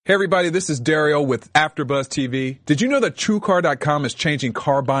Hey everybody, this is Dario with AfterBuzz TV. Did you know that TrueCar.com is changing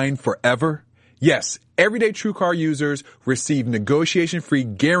car buying forever? Yes, everyday TrueCar users receive negotiation-free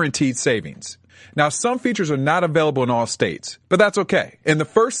guaranteed savings. Now, some features are not available in all states, but that's okay. In the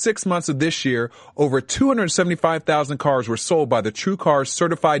first 6 months of this year, over 275,000 cars were sold by the TrueCar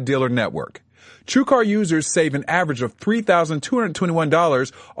Certified Dealer Network. TrueCar users save an average of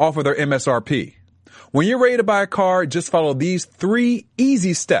 $3,221 off of their MSRP. When you're ready to buy a car, just follow these 3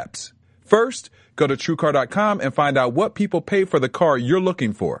 easy steps. First, go to TrueCar.com and find out what people pay for the car you're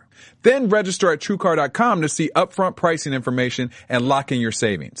looking for. Then register at TrueCar.com to see upfront pricing information and lock in your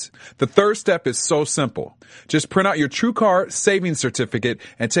savings. The third step is so simple. Just print out your TrueCar savings certificate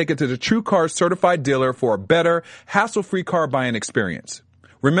and take it to the TrueCar certified dealer for a better, hassle-free car buying experience.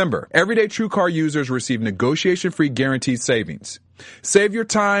 Remember, everyday TrueCar users receive negotiation-free guaranteed savings. Save your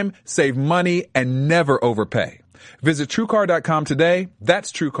time, save money, and never overpay. Visit TrueCar.com today.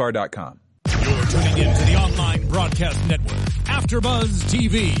 That's TrueCar.com. You're tuning in to the online broadcast network, AfterBuzz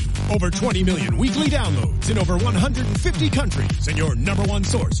TV. Over 20 million weekly downloads in over 150 countries, and your number one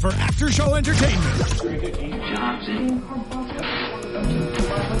source for after-show entertainment.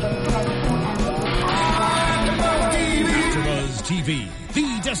 AfterBuzz TV,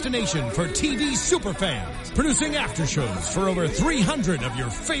 the destination for TV superfans, producing aftershows for over 300 of your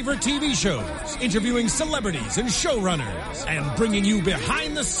favorite TV shows, interviewing celebrities and showrunners, and bringing you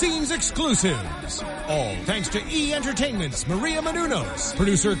behind-the-scenes exclusives. All thanks to E! Entertainment's Maria Menounos,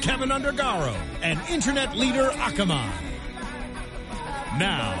 producer Kevin Undergaro, and internet leader Akamai.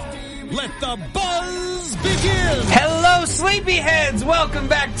 Now, let the buzz begin! Hello, sleepyheads! Welcome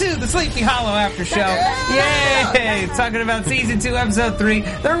back to the Sleepy Hollow After Show. Yay! Talking about Season 2, Episode 3,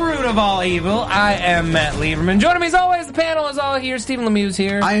 The Root of All Evil. I am Matt Lieberman. Joining me as always, the panel is all here. Stephen Lemieux's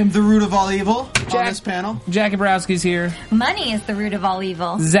here. I am the root of all evil on this panel. Jackie Borowski's here. Money is the root of all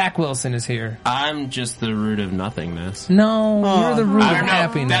evil. Zach Wilson is here. I'm just the root of nothingness. No, you're the root I of don't know.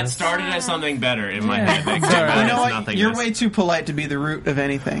 happiness. That started as something better in my head. That Sorry. came out You know as what? nothingness. You're way too polite to be the root of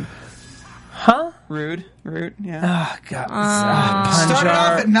anything. Huh? Rude, yeah. Oh, God. Started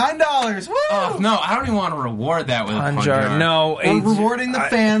off at $9. Woo! Oh, no, I don't even want to reward that with a Punjar. No. We're rewarding the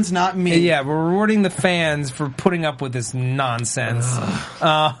fans, not me. Yeah, we're rewarding the fans for putting up with this nonsense. So,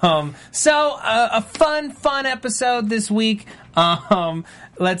 a fun episode this week.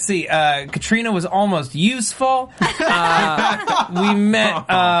 Let's see. Katrina was almost useful. We met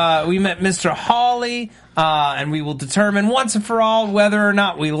Mr. Hawley. And we will determine once and for all whether or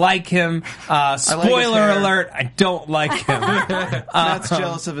not we like him. Spoiler alert, I don't like him. Matt's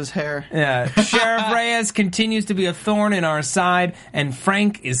jealous of his hair. Yeah. Sheriff Reyes continues to be a thorn in our side, and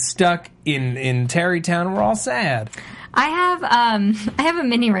Frank is stuck in Terrytown. We're all sad. I have a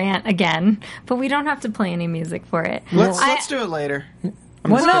mini rant again, but we don't have to play any music for it. Let's do it later.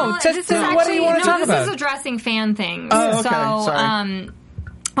 Well, no, this is what do you want to talk about? This is addressing fan things. Oh, okay. So, Sorry.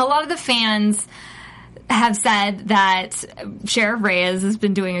 a lot of the fans have said that Sheriff Reyes has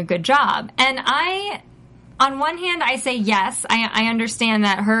been doing a good job. And on one hand, I say yes, I understand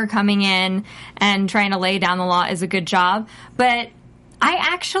that her coming in and trying to lay down the law is a good job, but I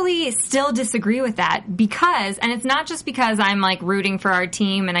actually still disagree with that because, and it's not just because I'm like rooting for our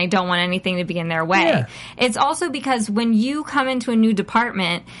team and I don't want anything to be in their way. Yeah. It's also because when you come into a new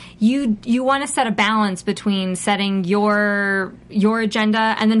department, you want to set a balance between setting your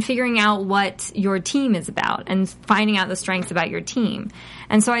agenda and then figuring out what your team is about and finding out the strengths about your team.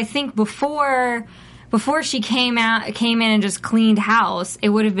 And so I think before she came in and just cleaned house, it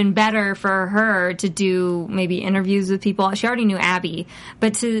would have been better for her to do maybe interviews with people. She already knew Abby,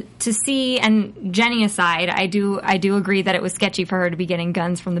 but to see, and Jenny aside, I do agree that it was sketchy for her to be getting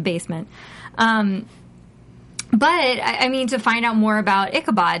guns from the basement. But I mean, to find out more about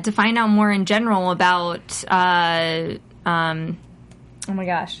Ichabod, to find out more in general about, oh my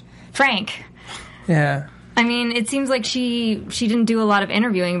gosh, Frank. Yeah. I mean, it seems like she didn't do a lot of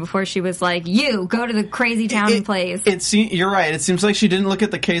interviewing before she was like, you, go to the crazy town and plays. You're right. It seems like she didn't look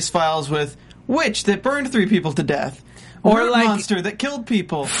at the case files with witch that burned 3 people to death. Or Root like monster that killed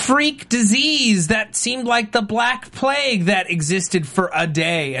people. Freak disease that seemed like the Black Plague that existed for a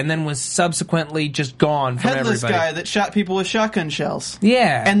day and then was subsequently just gone from Headless everybody. guy that shot people with shotgun shells.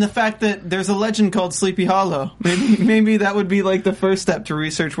 Yeah. And the fact that there's a legend called Sleepy Hollow. Maybe that would be like the first step to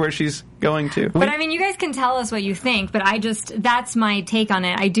research where she's going to. But I mean, you guys can tell us what you think, but that's my take on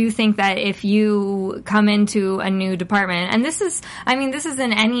it. I do think that if you come into a new department, and this is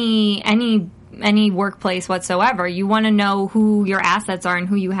in any workplace whatsoever, you want to know who your assets are and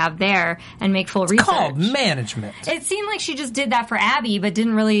who you have there and make full research. It's called management. It seemed like she just did that for Abby, but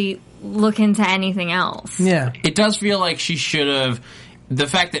didn't really look into anything else. Yeah. It does feel like she should have the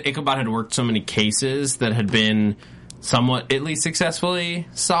fact that Ichabod had worked so many cases that had been somewhat, at least successfully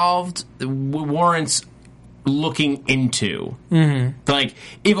solved, warrants looking into. Mm-hmm. Like,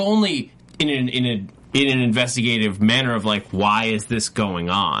 if only in an investigative manner of, like, why is this going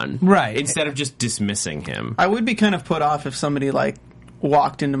on? Right. Instead of just dismissing him. I would be kind of put off if somebody, like,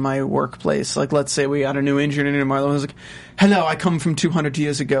 walked into my workplace. Like, let's say we got a new engineer and Marlon was like, hello, I come from 200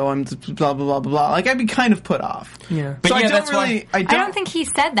 years ago, I'm blah, blah, blah, blah, blah. Like, I'd be kind of put off. Yeah. But So yeah, I don't that's really... why... I don't think he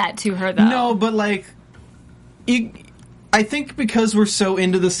said that to her, though. No, but, like... I think because we're so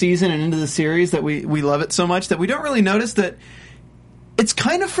into the season and into the series that we love it so much that we don't really notice that it's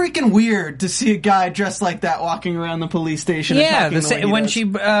kind of freaking weird to see a guy dressed like that walking around the police station. Yeah, and talking the way he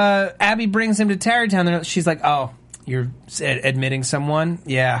when does. Abby brings him to Tarrytown, she's like, "Oh, you're admitting someone?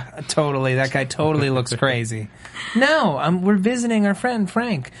 Yeah, totally. That guy totally looks crazy." No, we're visiting our friend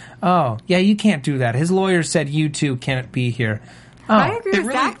Frank. Oh, yeah, you can't do that. His lawyer said you two can't be here. Oh, I agree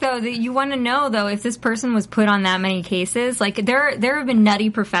with Zach, though, that you want to know, though, if this person was put on that many cases. Like, there have been nutty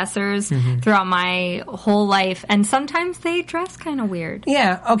professors throughout my whole life, and sometimes they dress kind of weird.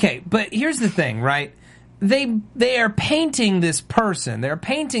 Yeah, okay, but here's the thing, right? They are painting this person, they're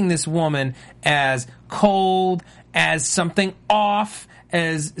painting this woman as cold, as something off,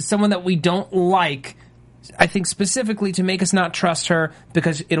 as someone that we don't like, I think specifically to make us not trust her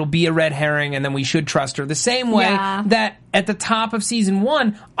because it'll be a red herring and then we should trust her. The same way that at the top of season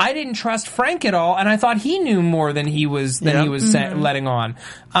 1, I didn't trust Frank at all and I thought he knew more than he was letting on.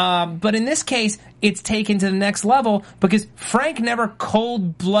 But in this case, it's taken to the next level because Frank never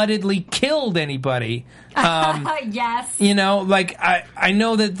cold-bloodedly killed anybody. Yes. You know, like, I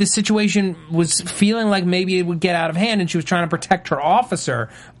know that the situation was feeling like maybe it would get out of hand and she was trying to protect her officer,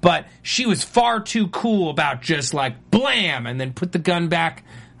 but she was far too cool about just like, blam, and then put the gun back.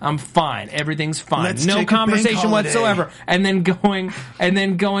 I'm fine. Everything's fine. Let's no take a bank conversation holiday. whatsoever. And then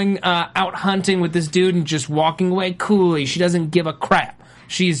going out hunting with this dude and just walking away coolly. She doesn't give a crap.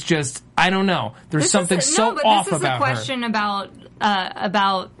 She's just, I don't know. There's something so off about her. This is a question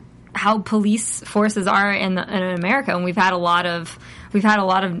about how police forces are in America, and we've had a lot of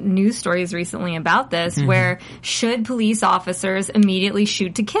news stories recently about this, where should police officers immediately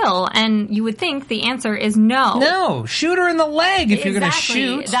shoot to kill? And you would think the answer is no. No, shoot her in the leg if you're going to Exactly.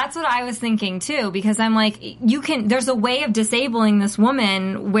 shoot. That's what I was thinking too, because I'm like, there's a way of disabling this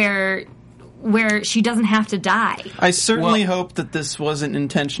woman where she doesn't have to die. I certainly hope that this wasn't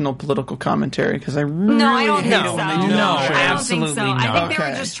intentional political commentary because I really No, I don't hate think it so. when they do No, that. I don't think so. absolutely I think not.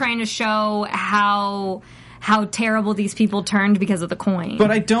 they were just trying to show how terrible these people turned because of the coin.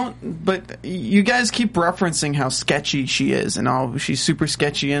 But you guys keep referencing how sketchy she is and she's super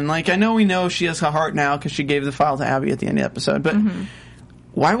sketchy. And, like, I know we know she has a heart now because she gave the file to Abby at the end of the episode. But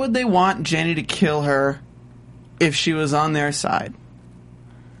why would they want Jenny to kill her if she was on their side?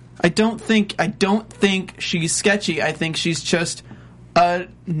 I don't think she's sketchy. I think she's just a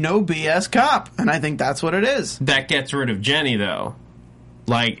no BS cop. And I think that's what it is. That gets rid of Jenny, though.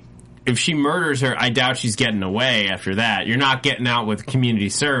 Like, if she murders her, I doubt she's getting away after that. You're not getting out with community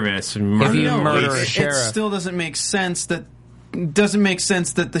service and murder. If you murder police. a sheriff. It still doesn't make sense that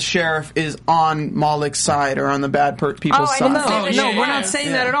the sheriff is on Moloch's side or on the bad people's I side. didn't say that. No, Yeah. we're not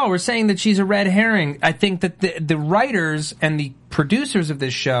saying that at all. We're saying that she's a red herring. I think that the writers and the producers of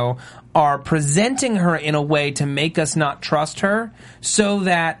this show are presenting her in a way to make us not trust her so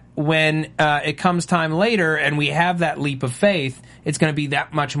that when it comes time later and we have that leap of faith, it's going to be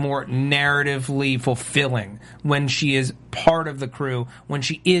that much more narratively fulfilling when she is part of the crew, when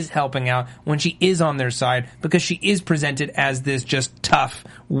she is helping out, when she is on their side, because she is presented as this just tough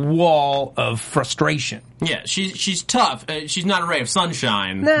wall of frustration. Yeah, she's tough. She's not a ray of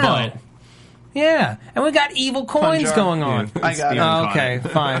sunshine, No. but... Yeah, and we got evil coins jar. going on. I got it. Oh, okay,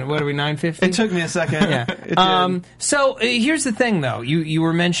 fine. What are we, 950? It took me a second. Yeah. It did. So here's the thing, though. You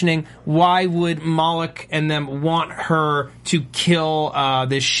were mentioning why would Moloch and them want her to kill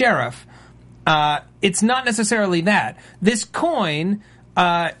this sheriff? It's not necessarily that. This coin,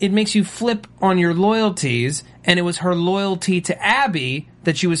 it makes you flip on your loyalties, and it was her loyalty to Abby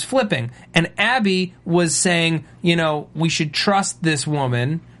that she was flipping. And Abby was saying, we should trust this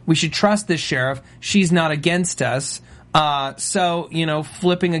woman. We should trust this sheriff. She's not against us. So,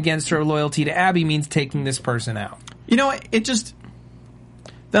 flipping against her loyalty to Abby means taking this person out.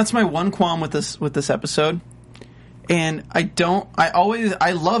 That's my one qualm with this episode. And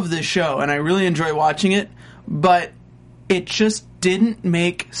I love this show and I really enjoy watching it, but it just didn't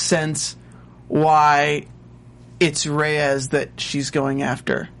make sense why it's Reyes that she's going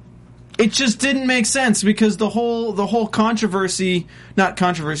after. It just didn't make sense because the whole controversy, not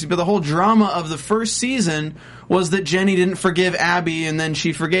controversy, but the whole drama of the first season was that Jenny didn't forgive Abby and then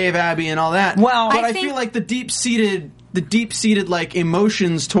she forgave Abby and all that. Well, but I I feel think- like the deep-seated like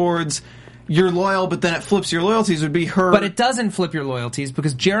emotions towards you're loyal, but then it flips your loyalties would be her. But it doesn't flip your loyalties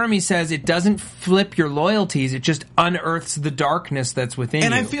because Jeremy says it doesn't flip your loyalties. It just unearths the darkness that's within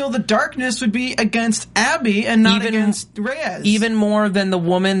and you. I feel the darkness would be against Abby and not against Reyes. Even more than the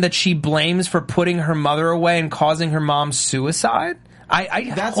woman that she blames for putting her mother away and causing her mom's suicide.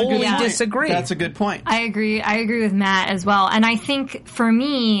 I That's a wholly good point. disagree. That's a good point. I agree with Matt as well. And I think for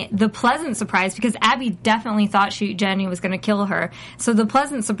me, the pleasant surprise, because Abby definitely thought Jenny was going to kill her. So the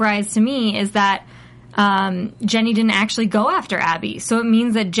pleasant surprise to me is that Jenny didn't actually go after Abby. So it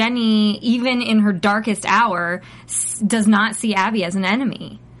means that Jenny, even in her darkest hour, does not see Abby as an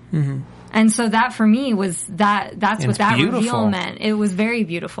enemy. Mm-hmm. And so that for me was that's what that beautiful. reveal meant. It was very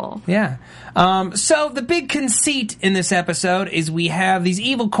beautiful. Yeah. So the big conceit in this episode is we have these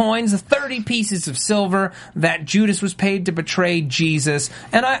evil coins, the 30 pieces of silver that Judas was paid to betray Jesus.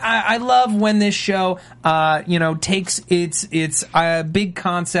 And I love when this show, takes its big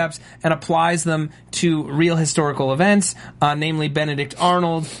concepts and applies them to real historical events, namely Benedict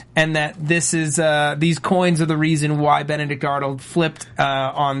Arnold, and that this is, these coins are the reason why Benedict Arnold flipped,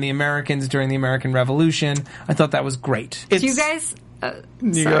 on the Americans during the American Revolution. I thought that was great. Do you guys...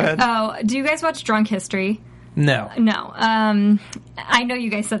 You go ahead. Oh, do you guys watch Drunk History? No. No. I know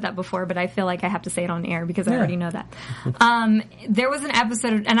you guys said that before, but I feel like I have to say it on air because I already know that. There was an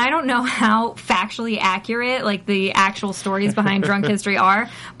episode, and I don't know how factually accurate, like, the actual stories behind Drunk History are,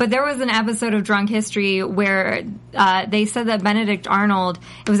 but there was an episode of Drunk History where they said that Benedict Arnold,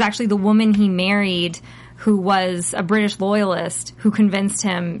 it was actually the woman he married who was a British loyalist who convinced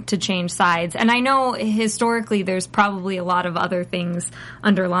him to change sides. And I know historically there's probably a lot of other things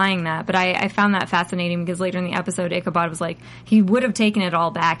underlying that, but I found that fascinating because later in the episode, Ichabod was like, he would have taken it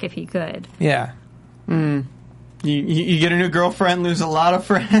all back if he could. Yeah. You get a new girlfriend, lose a lot of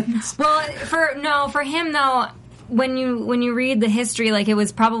friends. Well, for him though, when you read the history, like, it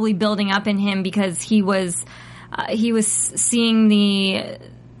was probably building up in him because he was seeing the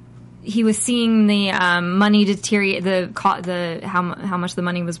money deteriorate, how much the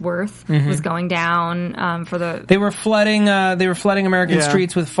money was worth was going down for the. They were flooding American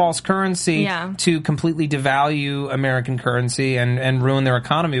streets with false currency to completely devalue American currency and ruin their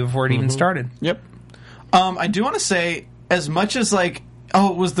economy before it even started. Yep. I do want to say, as much as like,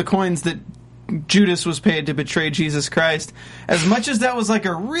 it was the coins that Judas was paid to betray Jesus Christ, as much as that was like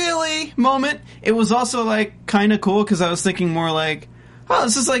a really moment, it was also like kind of cool because I was thinking more like, oh,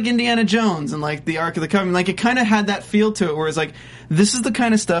 this is like Indiana Jones and like the Ark of the Covenant. Like, it kind of had that feel to it where it's like, this is the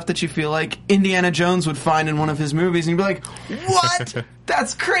kind of stuff that you feel like Indiana Jones would find in one of his movies and you'd be like, what?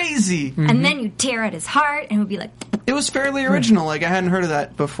 That's crazy. And then you tear at his heart and it would be like... It was fairly original. Like, I hadn't heard of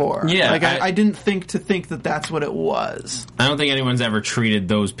that before. Yeah. Like, I didn't think that that's what it was. I don't think anyone's ever treated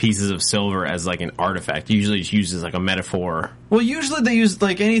those pieces of silver as like an artifact. Usually it's used as like a metaphor. Well, usually they use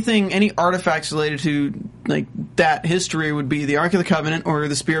like any artifacts related to like that history would be the Ark of the Covenant or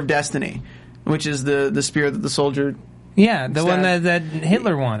the Spear of Destiny, which is the spear that the soldier. Yeah, the one that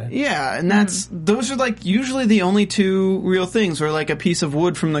Hitler wanted. Yeah, and those are like usually the only two real things, or like a piece of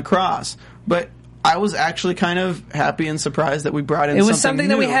wood from the cross. But I was actually kind of happy and surprised that we brought in. It was something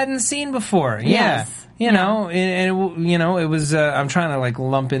that we new. hadn't seen before. Yes. Yeah. You know, it was. I'm trying to like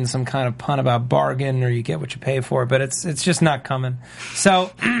lump in some kind of pun about bargain, or you get what you pay for, but it's just not coming.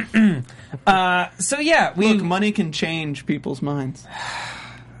 So, so yeah, Look, money can change people's minds.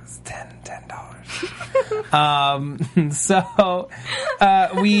 It's $10. So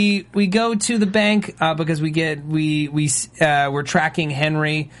we go to the bank because we're tracking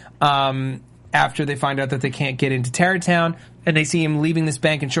Henry after they find out that they can't get into Tarrytown, and they see him leaving this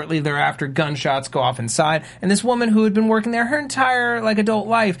bank, and shortly thereafter gunshots go off inside, and this woman who had been working there her entire like adult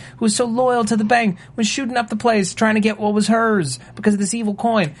life, who was so loyal to the bank, was shooting up the place trying to get what was hers because of this evil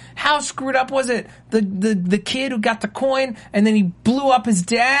coin. How screwed up was it? The kid who got the coin and then he blew up his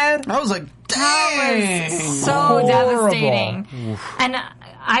dad? I was like, dang! So Horrible. devastating. And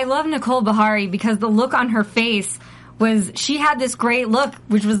I love Nicole Beharie because the look on her face was, she had this great look,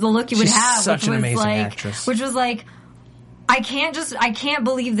 which was the look you would She's have, such which an was amazing like, actress. which was like, I can't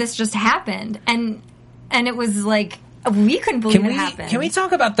believe this just happened, and it was like we couldn't believe it happened. Can we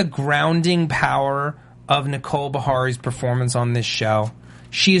talk about the grounding power of Nicole Beharie's performance on this show?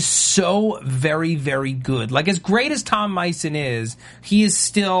 She is so very, very good. Like, as great as Tom Meissen is, he is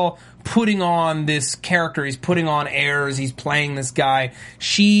still putting on this character. He's putting on airs. He's playing this guy.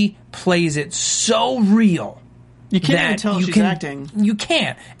 She plays it so real You can't even that tell you she's can, acting. You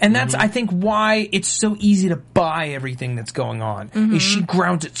can't. And that's, I think, why it's so easy to buy everything that's going on. Is she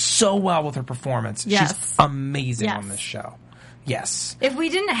grounds it so well with her performance. Yes. She's amazing Yes. on this show. Yes. If we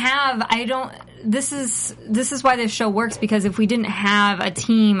didn't have, this is why this show works, because if we didn't have a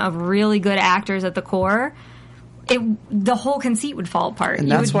team of really good actors at the core, the whole conceit would fall apart.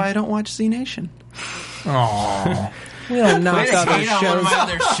 And that's why I don't watch Z Nation. Aww. We don't knock other Hate on one of shows. my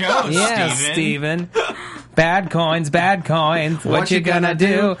other shows, Yeah, Steven. Bad coins, bad coins. What you gonna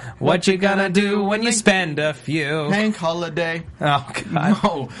do? What you gonna do when you spend a few? Hank Holiday. Oh, God.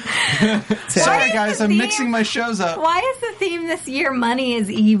 Oh, Sorry, is guys, the I'm theme- mixing my shows up. Why is the theme this year money is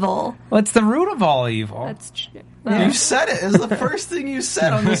evil? What's the root of all evil? That's true. You said it. It's the first thing you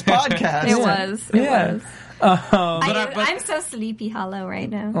said on this podcast. It was. It Yeah. was. but- I'm so sleepy hollow right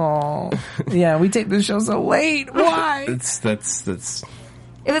now. Oh, yeah, we take this show so late. Why? that's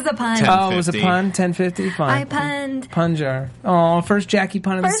It was a pun. 10. Oh, it was a 10:50. pun? 10:50? Fine. I punned. Pun jar. Oh, first Jackie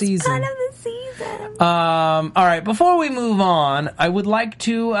pun of First the season. pun of the season. All right, before we move on, I would like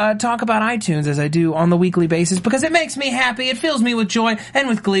to talk about iTunes as I do on the weekly basis because it makes me happy, it fills me with joy and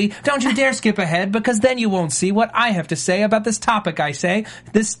with glee. Don't you dare skip ahead because then you won't see what I have to say about this topic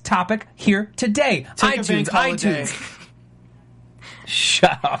this topic here today. Take a iTunes, bank holiday. iTunes.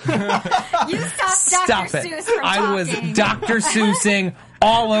 Shut up. You stopped Stop Dr. it. Seuss from I was talking. Dr. Seussing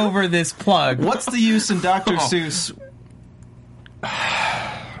all over this plug. What's the use in Dr. Seuss?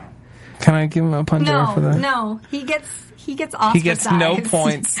 Can I give him a pun jar No, for that? no. He gets ostracized. He gets no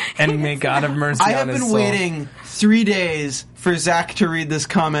points, and may God have mercy I on have his been soul. waiting 3 days for Zach to read this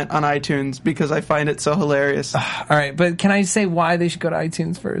comment on iTunes because I find it so hilarious. All right, but can I say why they should go to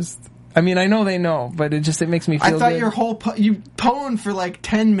iTunes first? I mean, I know they know, but it makes me feel I thought good. your whole you poemed for like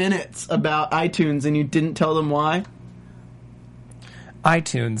 10 minutes about iTunes and you didn't tell them why.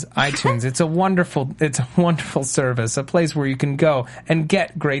 iTunes, it's a wonderful service, a place where you can go and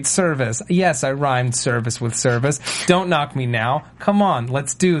get great service. Yes, I rhymed service with service. Don't knock me now. Come on,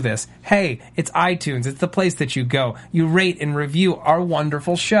 let's do this. Hey, it's iTunes. It's the place that you go. You rate and review our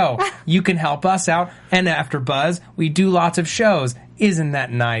wonderful show. You can help us out, and after Buzz, we do lots of shows. Isn't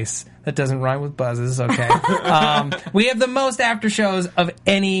that nice? That doesn't rhyme with buzzes, okay. We have the most after shows of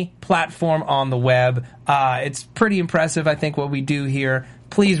any platform on the web. It's pretty impressive, I think, what we do here.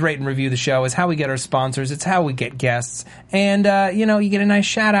 Please rate and review the show. It's how we get our sponsors. It's how we get guests. And, you get a nice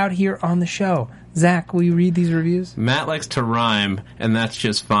shout out here on the show. Zach, will you read these reviews? Matt likes to rhyme, and that's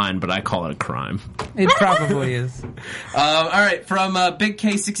just fine, but I call it a crime. It probably is. All right, from Big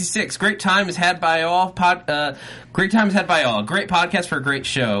K66. Great time is had by all. Great time is had by all. Great podcast for a great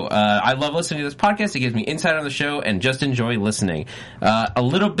show. I love listening to this podcast. It gives me insight on the show and just enjoy listening. A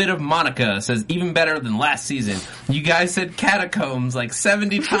little bit of Monica says even better than last season. You guys said catacombs like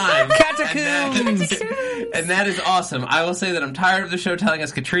 70 times. Catacombs! And that is awesome. I will say that I'm tired of the show telling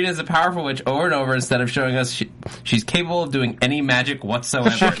us Katrina is a powerful witch over and over instead of showing us she's capable of doing any magic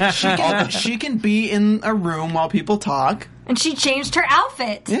whatsoever. She can be in a room while people talk. And she changed her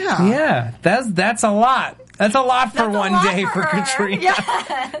outfit. Yeah. Yeah, that's a lot. That's a lot for That's a one lot day for her. Katrina.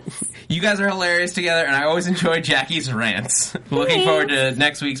 Yes. You guys are hilarious together, and I always enjoy Jackie's rants. Looking forward to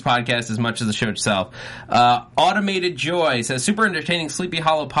next week's podcast as much as the show itself. Automated Joy says, super entertaining Sleepy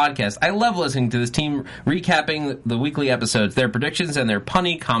Hollow podcast. I love listening to this team recapping the weekly episodes, their predictions, and their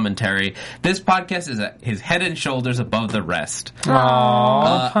punny commentary. This podcast is head and shoulders above the rest.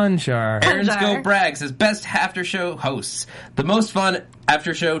 Aww, pun jar. Aaron's Jar. Go Bragg says, best after show hosts. The most fun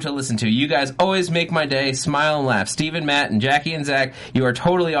after show to listen to. You guys always make my day, smile and laugh. Steven, Matt, and Jackie and Zach, you are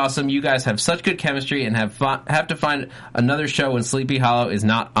totally awesome. You guys have such good chemistry and have to find another show when Sleepy Hollow is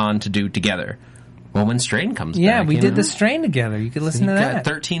not on to do together. Well, when Strain comes back. Yeah, we you did know? the Strain together. You could listen to You've that.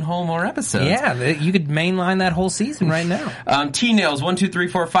 got 13 whole more episodes. Yeah, you could mainline that whole season right now. T-Nails 1 2 3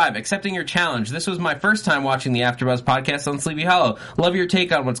 4 5. Accepting your challenge. This was my first time watching the AfterBuzz podcast on Sleepy Hollow. Love your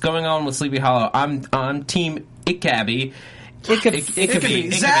take on what's going on with Sleepy Hollow. I'm Team Ickabby.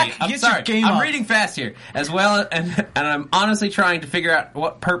 Ickabby. Zach, I'm get sorry. your game I'm up. reading fast here as well, and I'm honestly trying to figure out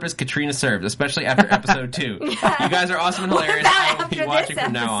what purpose Katrina served, especially after episode 2. You guys are awesome and What hilarious. about I will be after watching this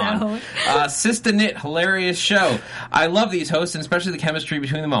from now on. episode? Sista Knit, hilarious show. I love these hosts, and especially the chemistry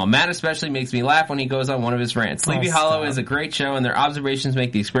between them all. Matt especially makes me laugh when he goes on one of his rants. Sleepy Hollow is a great show, and their observations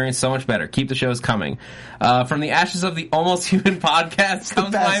make the experience so much better. Keep the shows coming. From the ashes of the Almost Human podcast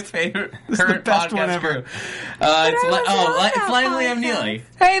comes my best. favorite This is the current best podcast one ever. crew. It's that Langley podcast. M. Neely.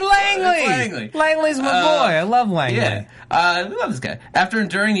 Hey, Langley! Langley. Langley's my boy. I love Langley. Yeah. I love this guy. After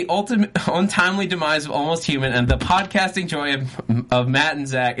enduring the ultimate untimely demise of Almost Human and the podcasting joy of Matt and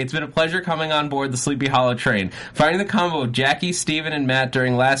Zach, it's been a pleasure coming on board the Sleepy Hollow train. Finding the combo of Jackie, Steven, and Matt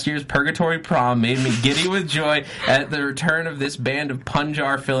during last year's Purgatory Prom made me giddy with joy at the return of this band of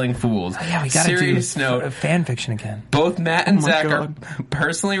punjar-filling fools. Oh, yeah, we gotta Serious do note, fan fiction again. both Matt and my Zach God. are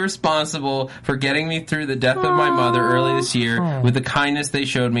personally responsible for getting me through the death of my mother early this year with the kindness they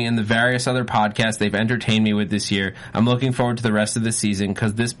showed me and the various other podcasts they've entertained me with this year. I'm looking forward to the rest of the season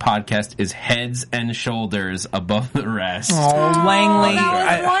because this podcast is heads and shoulders above the rest. Oh, Langley, that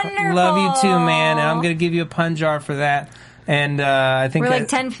was I wonderful. love you too, man, and I'm going to give you a punjar for that. And I think We're like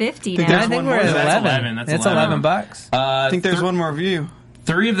that- $10.50 Think now. I there's think one we're more. at That's 11. 11. That's It's 11. $11. I think there's one more review.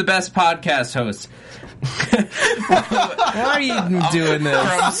 3 of the best podcast hosts. Why are you doing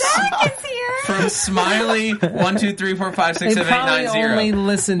this? Zach is here. From Smiley 1, 2, 3, 4, 5, 6, They 7, 8, 9, probably 0. only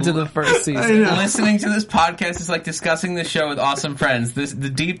listened to the first season. Listening to this podcast is like discussing the show with awesome friends. The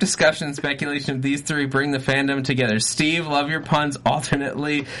deep discussion and speculation of these three bring the fandom together. Steve, love your puns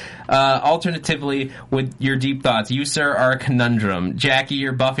alternatively with your deep thoughts. You, sir, are a conundrum. Jackie,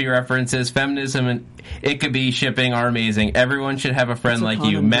 your Buffy references, feminism, and it could be shipping are amazing. Everyone should have a friend like you.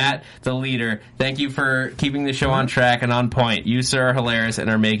 condom Matt, the leader, thank you for keeping the show on track and on point. You, sir, are hilarious and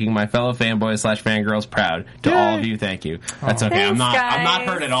are making my fellow fanboys/fangirls proud. To all of you, thank you. That's okay. I'm Thanks, not guys.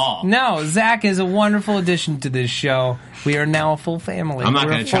 hurt at all. No, Zach is a wonderful addition to this show. We are now a full family. I'm not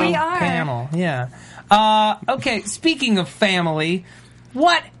We're gonna a full chop. We are. panel. Yeah. Okay, speaking of family,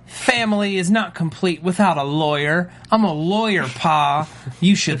 what family is not complete without a lawyer? I'm a lawyer, Pa.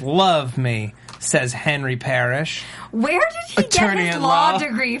 You should love me, says Henry Parrish. Where did he get Attorney his at law law.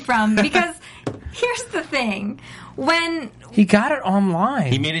 degree from? Because here's the thing. When He got it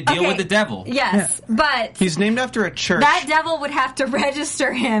online. He made a deal Okay, with the devil. Yes, but He's named after a church. that devil would have to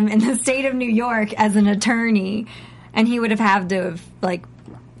register him in the state of New York as an attorney, and he would have had to have, like,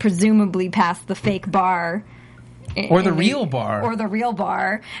 presumably passed the fake bar. Or the real bar. Or the real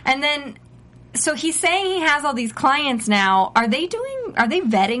bar. And then, so he's saying he has all these clients now. Are they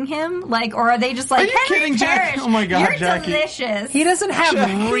vetting him? Like, or are they just like, Are you Henry kidding, Jack? Parrish, Oh my God, you're Jackie. delicious. He doesn't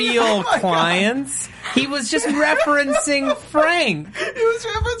have real clients. He was just referencing Frank. He was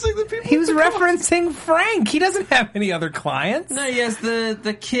referencing the people. He was referencing Frank. He doesn't have any other clients. No, he has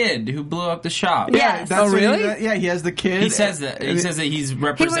the kid who blew up the shop. Yes. That's Oh, what really? Yeah, he has the kid. He says that. He says that he's He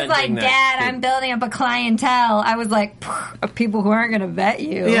representing was like, that Dad, kid. I'm building up a clientele. I was like, of people who aren't going to vet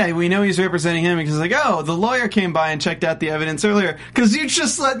you. Yeah, we know he's representing him because, like, oh, the lawyer came by and checked out the evidence earlier. Because you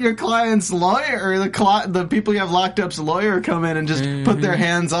just let your client's lawyer, or the people you have locked up's lawyer come in and just put their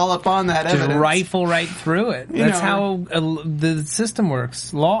hands all up on that Just evidence. rifle right through it. You That's know. how the system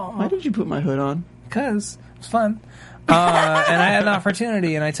works. Law. Why did you put my hood on? Because it's fun. And I had an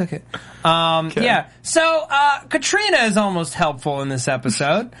opportunity and I took it. Yeah. So, Katrina is almost helpful in this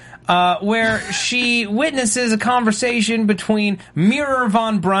episode, where she witnesses a conversation between Mirror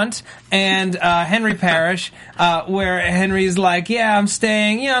Von Brunt and, Henry Parrish, where Henry's like, yeah, I'm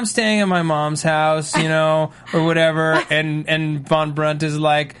staying at my mom's house, or whatever. And Von Brunt is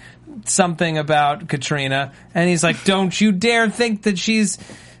like, something about Katrina. And he's like, don't you dare think that she's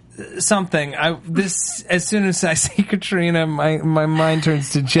something. As soon as I see Katrina, my mind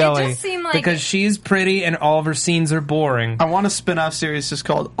turns to jelly. It just seemed like- because she's pretty and all of her scenes are boring. I want a spin-off series just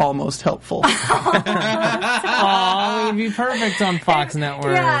called Almost Helpful. Oh, it would be perfect on Fox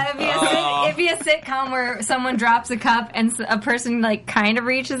Network. Yeah, it'd be a sitcom where someone drops a cup and a person like kind of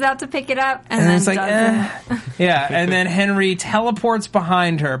reaches out to pick it up and And then it's like, doesn't. yeah, and then Henry teleports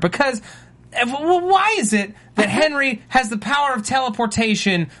behind her because. Well, why is it that Henry has the power of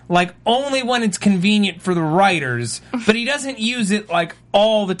teleportation, like, only when it's convenient for the writers, but he doesn't use it, like,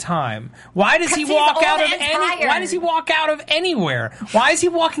 all the time? Why does he 'Cause he's walk old out of and tired. Why does he walk out of anywhere? Why is he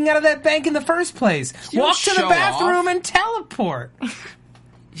walking out of that bank in the first place? You Walk to the show bathroom off. and teleport.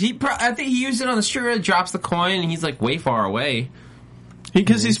 I think he used it on the street, drops the coin, and he's like way far away.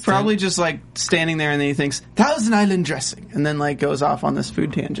 Because he's probably just, like, standing there and then he thinks, Thousand Island dressing. And then, like, goes off on this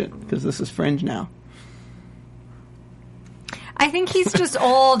food tangent because this is Fringe now. I think he's just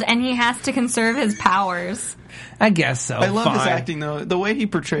old and he has to conserve his powers. I guess so. I love his Fine. acting, though. The way he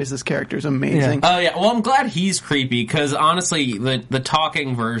portrays this character is amazing. Oh yeah, well I'm glad he's creepy because honestly, the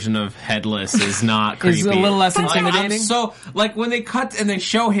talking version of Headless is not creepy. Is a little less Like, intimidating? I'm so like when they cut and they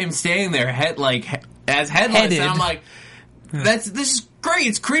show him standing there, as Headless, Headed. and I'm like, this is great.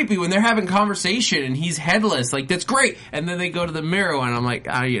 It's creepy when they're having conversation and he's headless. Like, that's great. And then they go to the mirror and I'm like,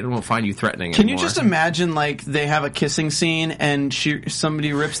 I won't find you threatening Can anymore. you just imagine, like, they have a kissing scene and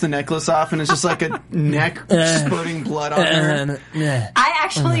somebody rips the necklace off and it's just like a neck spurting blood on her? I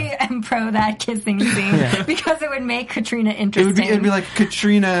actually am pro that kissing scene because it would make Katrina interesting. It'd be like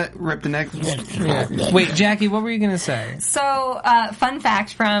Katrina ripped the necklace. Wait, Jackie, what were you going to say? So, fun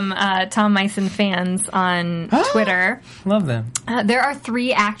fact from Tom Meissen fans on Twitter. Love them. There are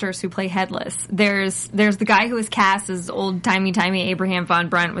 3 actors who play Headless. There's the guy who was cast as old-timey Abraham Von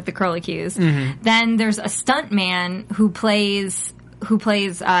Brunt with the curlicues. Mm-hmm. Then there's a stuntman who plays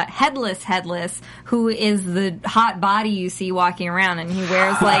Headless, who is the hot body you see walking around, and he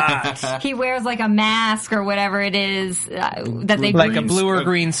wears like a mask or whatever it is that they like a blue or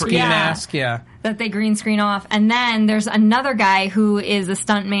green ski mask, that they green screen off. And then there's another guy who is a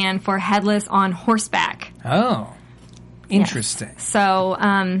stuntman for Headless on horseback. Oh. Interesting. Yes. So,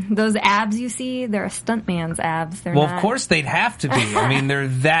 those abs you see, they're a stuntman's abs. They're not... of course they'd have to be. I mean, they're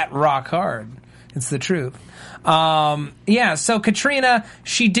that rock hard. It's the truth. So Katrina,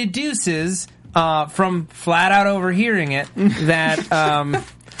 she deduces, from flat out overhearing it, that, Which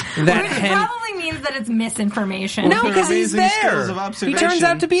probably means that it's misinformation. No, because he's amazing there. skills of He observation. turns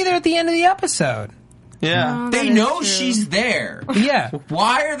out to be there at the end of the episode. Yeah. They know she's there. Yeah.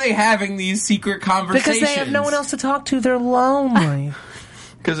 Why are they having these secret conversations? Because they have no one else to talk to. They're lonely.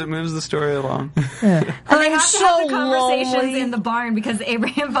 Because it moves the story along. And they have to have the conversations lonely. in the barn because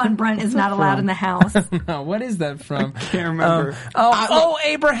Abraham Von Brunt is not allowed in the house. No, what is that from? Can't remember.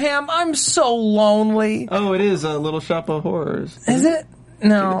 Abraham, I'm so lonely. Oh, it is a Little Shop of Horrors. Is it?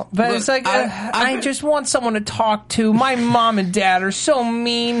 No, but Look, it's like, I just want someone to talk to. My mom and dad are so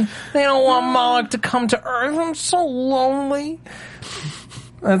mean. They don't want Moloch to come to Earth. I'm so lonely.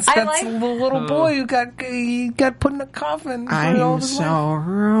 That's the little boy who got put in a coffin. I'm so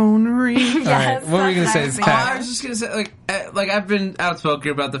lonely. Yes, All right, what were you going to say, that's Pat? I was just gonna say, like I've been outspoken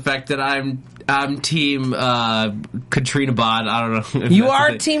about the fact that I'm team Katrina Bod. I don't know. If You that's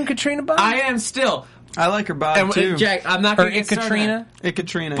are the thing. team Katrina Bod? I am still. I like her bod, And too. Jack, I'm not Or going to get started. Katrina?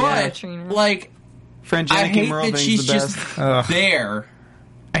 Katrina, But yeah. Katrina. like, French I hate Anakin that she's the best. just there.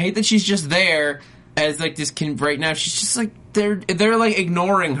 I hate that she's just there as like this. Right now, she's just like they're like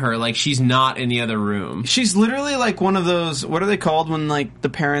ignoring her, like she's not in the other room. She's literally like one of those, what are they called when like the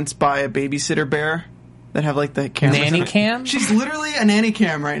parents buy a babysitter bear? That have like the cameras Nanny in it? cam? She's literally a nanny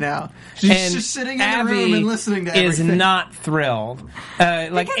cam right now. She's just sitting in Abby the room and listening to is everything. not thrilled.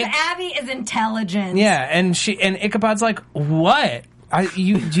 Because Abby is intelligent. Yeah, and Ichabod's like, what? Do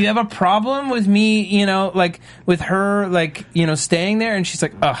you have a problem with me, like, with her, like, staying there? And she's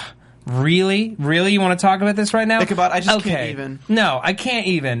like, ugh, really? Really? You want to talk about this right now? Ichabod, I just can't even. No, I can't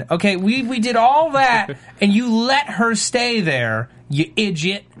even. Okay, we did all that, and you let her stay there, you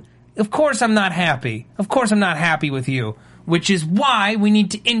idiot. Of course I'm not happy. Of course I'm not happy with you. Which is why we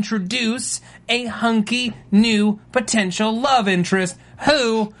need to introduce a hunky, new, potential love interest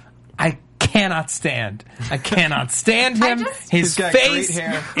who I cannot stand. I cannot stand him. His He's got face great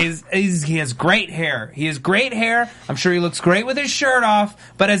hair. he has great hair. He has great hair. I'm sure he looks great with his shirt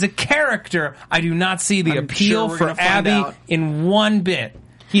off, but as a character, I do not see the I'm appeal sure we're for gonna find Abby out. in one bit.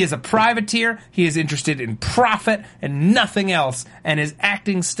 He is a privateer. He is interested in profit and nothing else. And his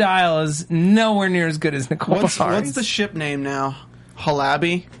acting style is nowhere near as good as Nicole What's Bahari's. the ship name now?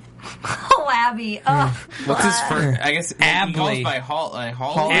 Halabi? Oh, Abby. Oh, What's his first? I guess he Abley. goes by Hall.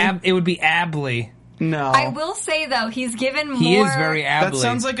 It would be Abley. No. I will say though, he's given more. He is very That Abley.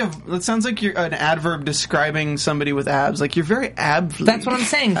 sounds like you're an adverb describing somebody with abs. Like you're very ably. That's what I'm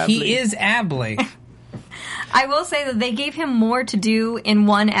saying. Abley. He is Abley. I will say that they gave him more to do in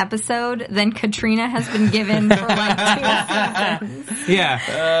one episode than Katrina has been given for like 2 seasons. Yeah.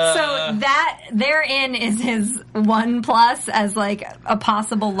 So that therein is his 1+ as like a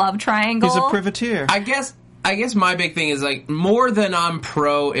possible love triangle. He's a privateer. I guess my big thing is like more than I'm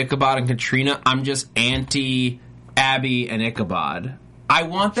pro Ichabod and Katrina, I'm just anti Abby and Ichabod. I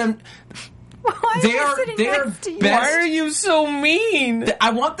want them. Why They am I are sitting they are next to you? best. Why are you so mean? I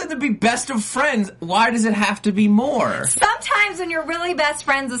want them to be best of friends. Why does it have to be more? Sometimes when you're really best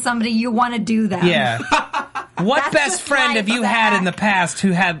friends with somebody, you want to do that. Yeah. What That's best just friend life have you of the had in the act. past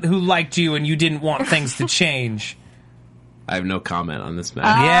who liked you and you didn't want things to change? I have no comment on this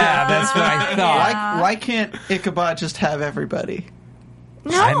matter. Yeah, that's what I thought. Why can't Ichabod just have everybody?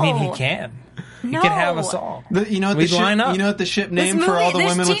 No. I mean, he can. No. He can have us all. You know what We'd line up. You know what the ship This name for all the movie,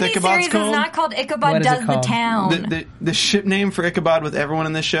 women this with TV Ichabod's series called? is not called Ichabod What is it Does the called? Town. The ship name for Ichabod with everyone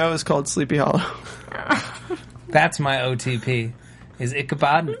in this show is called Sleepy Hollow. That's my OTP. Is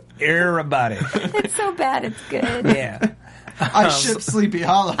Ichabod everybody? It's so bad, it's good. Yeah. I ship Sleepy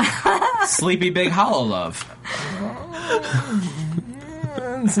Hollow. Sleepy Big Hollow Love.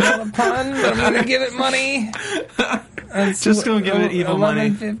 It's not a pun, but I'm going to give it money. Just gonna give it evil money.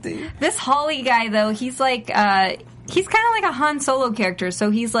 $11.50. This Holly guy, though, he's like, he's kind of like a Han Solo character. So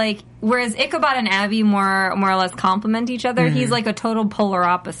he's like, whereas Ichabod and Abby more or less complement each other, he's like a total polar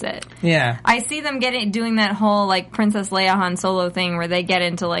opposite. Yeah. I see them doing that whole like Princess Leia Han Solo thing where they get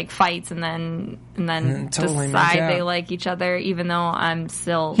into like fights and then totally decide make out. they like each other, even though I'm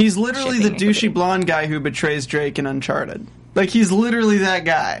still. He's literally the shipping douchey Ichabod. blonde guy who betrays Drake in Uncharted. Like, he's literally that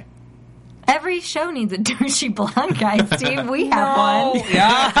guy. Every show needs a douchey blonde guy, Steve. We have one.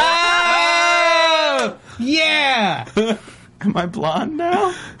 Yeah. Yeah. Am I blonde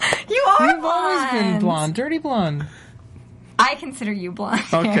now? You are You've always been blonde, dirty blonde. I consider you blonde.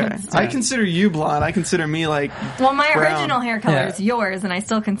 Okay. I consider you blonde. I consider me like Well, my brown. original hair color Yeah. is yours, and I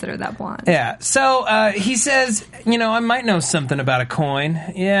still consider that blonde. Yeah. So he says, I might know something about a coin.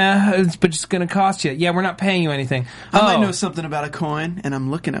 Yeah, but it's going to cost you. Yeah, we're not paying you anything. I might know something about a coin, and I'm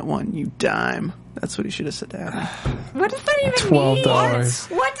looking at one, you dime. That's what he should have said to Abby. What does that even $12. mean?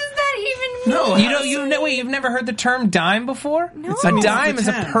 What does that even mean? No, You've never heard the term dime before? No. A dime It's is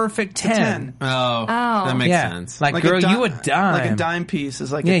a a 10. perfect 10. Oh, that makes Yeah. sense. Like, girl, you a dime. Like a dime piece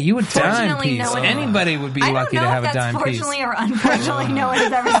is like Yeah, you a dime Fortunately, piece. no one- Anybody would be I lucky don't to know have if a that's dime piece. fortunately or unfortunately no one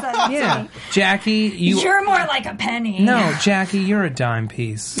has ever said that to Yeah. me. Jackie, You're more like a penny. No, Jackie, you're a dime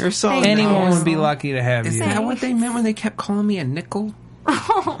piece. You're a solid Anyone nose. would be lucky to have Is you. that what they meant when they kept calling me a nickel?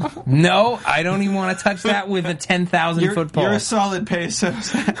 No, I don't even want to touch that with a 10,000 foot pole. You're a solid peso.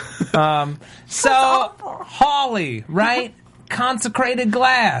 So, Hawley, right? Consecrated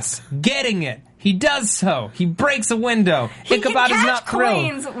glass. Getting it. He does so. He breaks a window. He Ichabod can is catch not thrilled.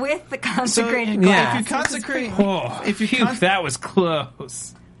 coins with the consecrated yeah. glass. If you consecrate, Oh, if you phew, con- that was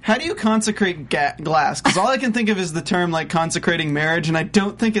close. how do you consecrate glass? Because all I can think of is the term like consecrating marriage, and I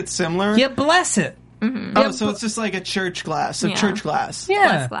don't think it's similar. You bless it. Oh, so it's just like a church glass, Yeah. church glass.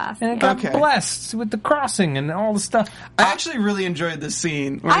 Yeah. glass, And it yeah. got Okay. blessed with the crossing and all the stuff. I actually really enjoyed this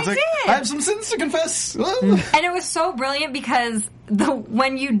scene. Where I it's like, did. I have some sins to confess. And it was so brilliant because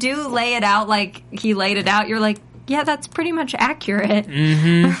when you do lay it out like he laid it out, you're like, yeah, that's pretty much accurate.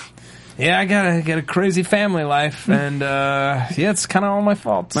 Yeah, I got a crazy family life, and it's kind of all my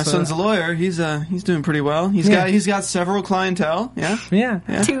fault. My son's a lawyer. He's doing pretty well. He's got several clientele. Yeah.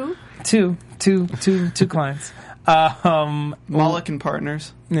 yeah. Two. Two clients. Moloch and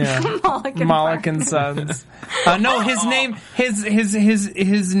partners. Yeah, Moloch and Sons. No, his name,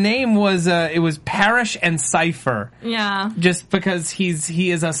 his name was it was Parrish and Cipher, Yeah. just because he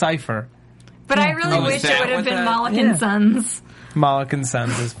is a cipher. But I really Oh, is wish it that would have what been that- Moloch Yeah. and Sons. Moloch and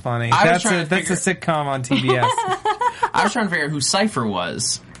Sons is funny. I was That's trying to a sitcom on TBS. I was trying to figure out who Cypher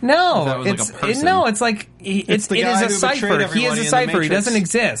was. No, That was like it's a person. no, it's like It's the it guy is a who betrayed cipher. He is everybody a in the cipher. He Matrix. doesn't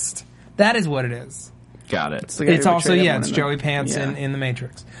exist. That is what it is. Got it. The guy It's who also betrayed it's everyone Joey in the- Pants yeah. in the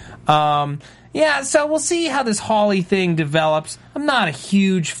Matrix. So we'll see how this Hawley thing develops. I'm not a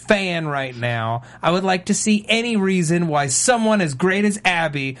huge fan right now. I would like to see any reason why someone as great as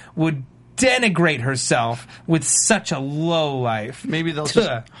Abby would denigrate herself with such a low life. Maybe they'll Tuh.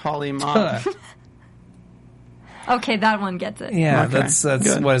 just Holly Mom. Okay, that one gets it. Yeah, Okay, that's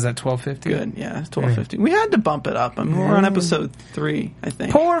good. what is that? 1250. Good, yeah, it's 12:50. We had to bump it up. I mean, we're on episode 3, I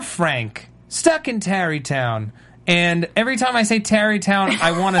think. Poor Frank, stuck in Tarrytown. And every time I say Tarrytown,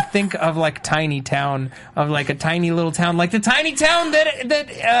 I want to think of like tiny town, of like a tiny little town, like the tiny town that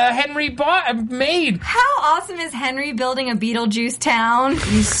Henry made. How awesome is Henry building a Beetlejuice town?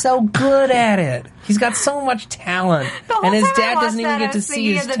 He's so good at it. He's got so much talent, The whole and his time I dad watched doesn't even that, get I to was see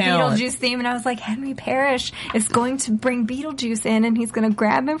thinking his of the talent. Beetlejuice theme, and I was like, Henry Parrish is going to bring Beetlejuice in, and he's going to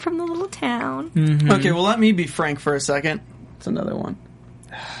grab him from the little town. Okay, well, let me be frank for a second. It's another one.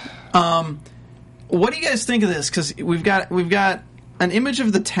 What do you guys think of this? Because we've got an image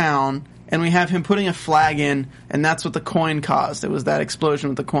of the town, and we have him putting a flag in, and that's what the coin caused. It was that explosion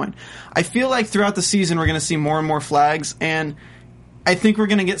with the coin. I feel like throughout the season we're going to see more and more flags, and I think we're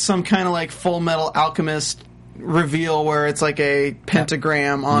going to get some kind of like Full Metal Alchemist reveal where it's like a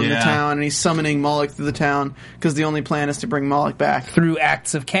pentagram on the Yeah. town, and he's summoning Moloch through the town because the only plan is to bring Moloch back. Through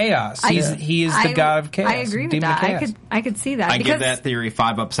acts of chaos. He is the god of chaos. I agree with demon of that. chaos. I could see that. I because, give that theory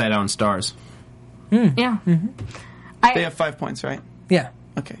 5 upside down stars. Yeah. They have 5 points, right? Yeah.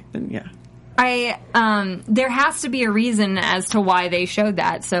 Okay, then yeah. There has to be a reason as to why they showed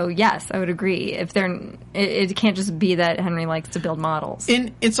that. So yes, I would agree. If it can't just be that Henry likes to build models.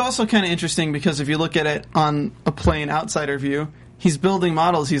 And it's also kind of interesting because if you look at it on a plain outsider view, he's building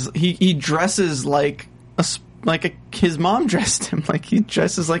models. He dresses like his mom dressed him. Like he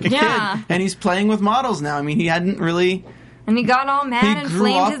dresses like a Yeah. kid, and he's playing with models now. I mean, he hadn't really And he got all mad and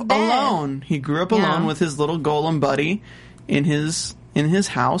flamed his bed. Alone. He grew up alone with his little golem buddy in his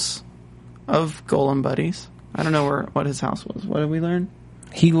house of golem buddies. I don't know what his house was. What did we learn?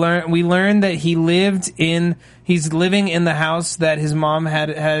 We learned that he's living in the house that his mom had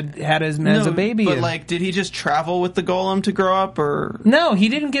as a baby. But in. did he just travel with the golem to grow up, or No, he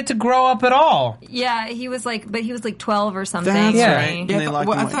didn't get to grow up at all. Yeah, he was 12 or something. That's Yeah. right. And they locked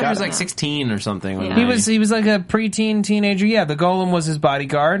him I away. thought he Got was it. like 16 or something. Yeah. He was like a preteen teenager. Yeah, the golem was his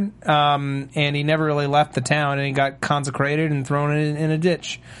bodyguard, and he never really left the town, and he got consecrated and thrown in a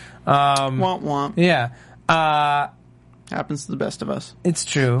ditch. Womp womp. Yeah. Happens to the best of us. It's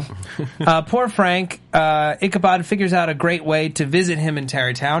true. Poor Frank. Ichabod figures out a great way to visit him in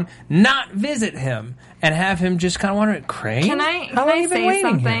Tarrytown, not visit him, and have him just kind of wonder, Crane? Can I say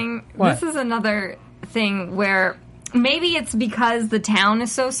something? This is another thing where maybe it's because the town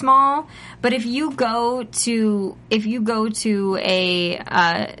is so small, but if you go to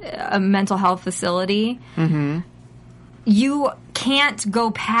a mental health facility, you can't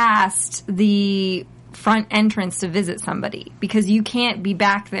go past the front entrance to visit somebody because you can't be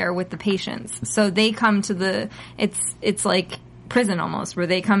back there with the patients. So they come to it's like prison almost, where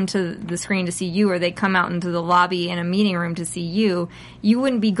they come to the screen to see you, or they come out into the lobby in a meeting room to see you. You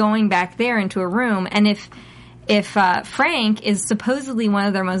wouldn't be going back there into a room. And if Frank is supposedly one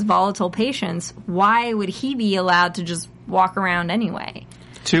of their most volatile patients, why would he be allowed to just walk around anyway?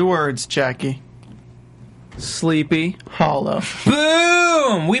 2 words, Jackie. Sleepy Hollow.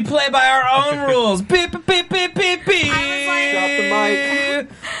 Boom! We play by our own rules. Beep, beep, beep, beep, beep, beep. Drop the mic.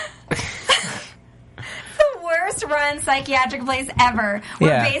 The worst run psychiatric place ever,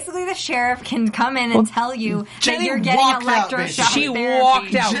 where Yeah. basically the sheriff can come in and tell you that Jenny you're getting walked out, electroshock basically. She therapy.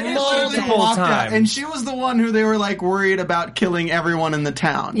 walked out Jenny multiple literally walked out, times. and she was the one who they were worried about killing everyone in the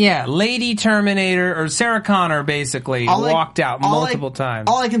town. Yeah, Lady Terminator, or Sarah Connor, basically, walked out multiple times.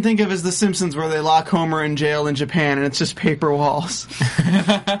 All I can think of is The Simpsons, where they lock Homer in jail in Japan, and it's just paper walls.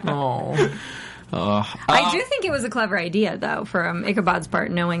 Oh. I do think it was a clever idea, though, from Ichabod's part,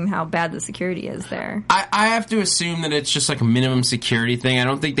 knowing how bad the security is there. I have to assume that it's just like a minimum security thing. I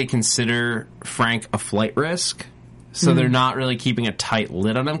don't think they consider Frank a flight risk. So they're not really keeping a tight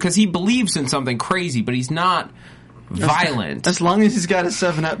lid on him. Because he believes in something crazy, but he's not violent. As long as he's got a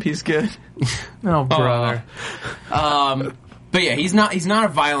 7-Up, he's good. Oh, brother. But yeah, he's not a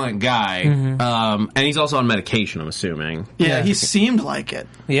violent guy. And he's also on medication, I'm assuming. Yeah, he seemed like it.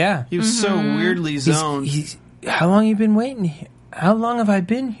 Yeah. He was so weirdly zoned. How long you been waiting here? How long have I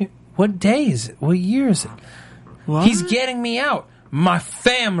been here? What day is it? What year is it? What? He's getting me out. My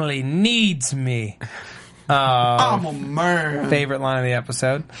family needs me. I'm a man. Favorite line of the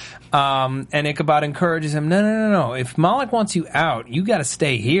episode. And Ichabod encourages him, no. If Moloch wants you out, you got to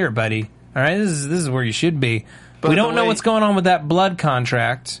stay here, buddy. All right, this is where you should be. But we don't the know way- what's going on with that blood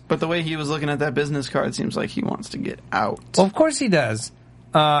contract. But the way he was looking at that business card seems like he wants to get out. Well, of course he does.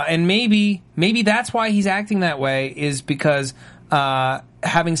 And maybe that's why he's acting that way, is because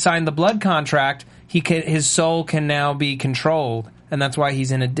having signed the blood contract, his soul can now be controlled, and that's why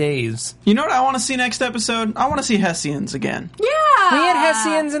he's in a daze. You know what I want to see next episode? I want to see Hessians again. We had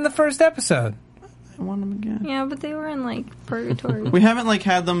Hessians in the first episode. I want them again. Yeah, but they were in, purgatory. We haven't,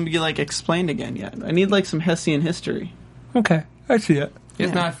 had them be, explained again yet. I need, some Hessian history. Okay, I see it.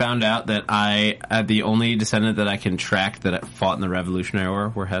 It's not found out that the only descendant that I can track that fought in the Revolutionary War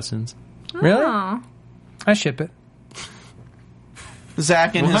were Hessians. Really? Oh. I ship it.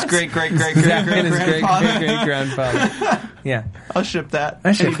 Zach and his What? great Zach and his great-great-grandfather. Yeah, I'll ship that.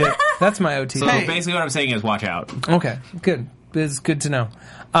 I ship it. That's my OT. So basically what I'm saying is watch out. Okay, good. It's good to know.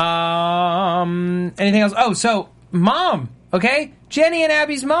 Anything else? Oh, so Mom, okay? Jenny and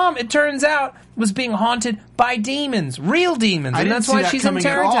Abby's mom, it turns out, was being haunted by demons, real demons, and didn't that's see why that she's in coming at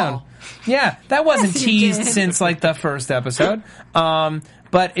Tarrytown. all. Yeah, that wasn't Yes, you teased did. since the first episode.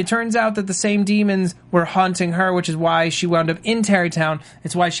 But it turns out that the same demons were haunting her, which is why she wound up in Tarrytown.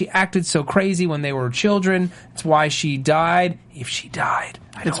 It's why she acted so crazy when they were children. It's why she died. If she died,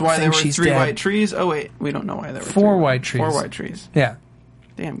 I It's don't why there think were she's 3 dead. white trees. Oh, wait. We don't know why there were 4 3 white trees. 4 white trees. Yeah.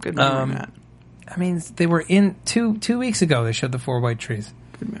 Damn, good memory, Matt. I mean, they were in two weeks ago. They showed the 4 white trees.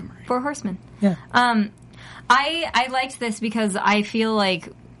 Good memory. 4 Horsemen. Yeah. I liked this because I feel like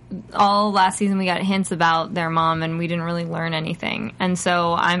all last season we got hints about their mom and we didn't really learn anything. And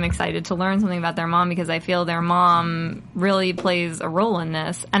so I'm excited to learn something about their mom because I feel their mom really plays a role in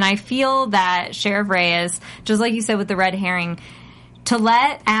this. And I feel that Sheriff Reyes, just like you said with the red herring, to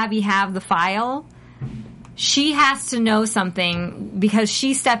let Abby have the file she has to know something because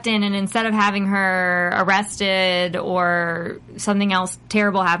she stepped in, and instead of having her arrested or something else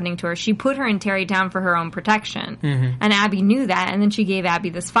terrible happening to her, she put her in Tarrytown for her own protection. And Abby knew that, and then she gave Abby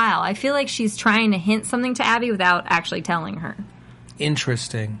this file. I feel like she's trying to hint something to Abby without actually telling her.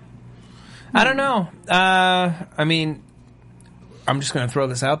 Interesting. I don't know. I mean, I'm just going to throw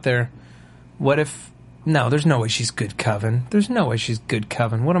this out there. What if... No, there's no way she's Good Coven. There's no way she's Good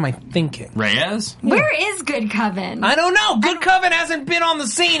Coven. What am I thinking? Reyes? Where is Good Coven? I don't know. Good Coven hasn't been on the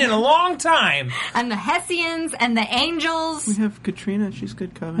scene in a long time. And the Hessians and the Angels. We have Katrina. She's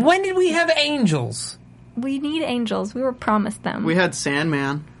Good Coven. When did we have angels? We need angels. We were promised them. We had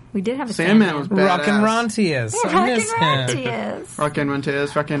Sandman. We did have a Sandman was badass. Rock and Rontius. I miss him. Rock and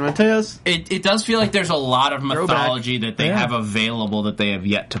Monteas. It does feel like there's a lot of mythology that they have available that they have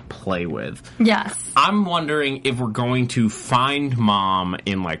yet to play with. Yes. I'm wondering if we're going to find Mom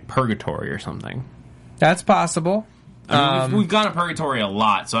in, like, Purgatory or something. That's possible. I mean, we've gone to Purgatory a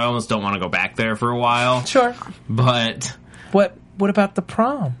lot, so I almost don't want to go back there for a while. Sure. But... What about the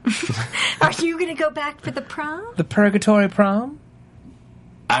prom? Are you going to go back for the prom? The Purgatory prom?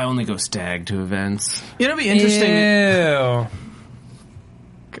 I only go stag to events. You know, it'd be interesting. Ew.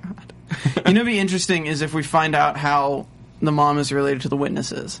 God. You know, it'd be interesting is if we find out how the mom is related to the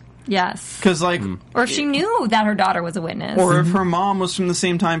witnesses. Yes. Because, like, Or if she knew that her daughter was a witness. or if her mom was from the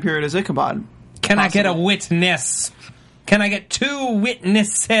same time period as Ichabod. Can I get a witness? Can I get 2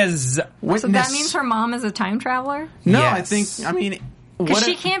 witnesses? So that means her mom is a time traveler? No, Yes. I think. I mean, Because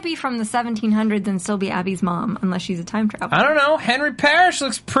she can't be from the 1700s and still be Abby's mom unless she's a time traveler. I don't know. Henry Parrish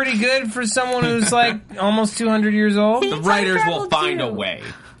looks pretty good for someone who's like almost 200 years old. The writers will find a way.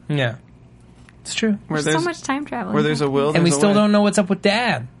 Yeah. It's true. where There's so much time traveling. where there's a will, And we there's a still way. don't know what's up with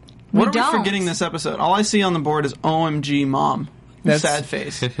Dad. What are don't. we forgetting this episode? All I see on the board is OMG Mom. That's- Sad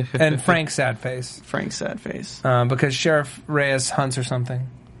face. And Frank sad face. Frank's sad face. Because Sheriff Reyes hunts or something.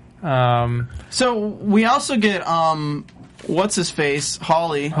 So we also get what's his face,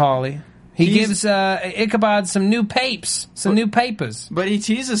 Holly. He He's- gives Ichabod some new papes. Some new papers. But he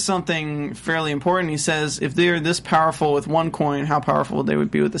teases something fairly important. He says, if they're this powerful with one coin, how powerful they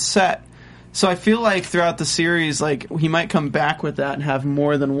would be with a set. So I feel like throughout the series, like, he might come back with that and have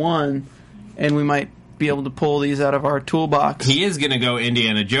more than one, and we might be able to pull these out of our toolbox. He is going to go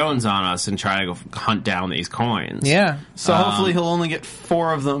Indiana Jones on us and try to go hunt down these coins. Yeah. So hopefully he'll only get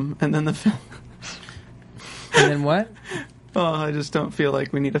 4 of them, and then the film... And then what? Oh, I just don't feel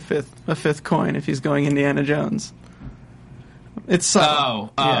like we need a fifth coin if he's going Indiana Jones. It's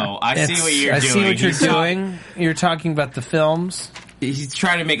subtle. I see what you're doing. I see what you're He's doing. You're talking about the films. He's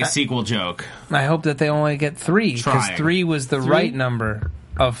trying to make a sequel joke. I hope that they only get 3, because Trying. 3 was the right number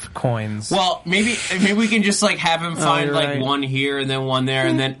of coins. Well, maybe we can just like have him find you're like right. one here and then one there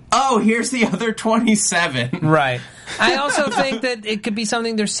and then here's the other 27. Right. I also think that it could be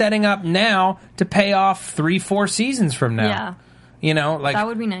something they're setting up now to pay off 3-4 seasons from now. Yeah. You know, like That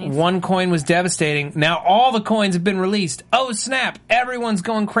would be nice. One coin was devastating. Now all the coins have been released. Oh snap! Everyone's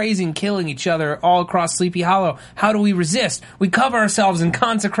going crazy and killing each other all across Sleepy Hollow. How do we resist? We cover ourselves in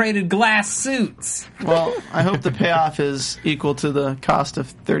consecrated glass suits. Well, I hope the payoff is equal to the cost of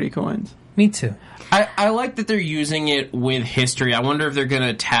 30 coins. Me too. I like that they're using it with history. I wonder if they're going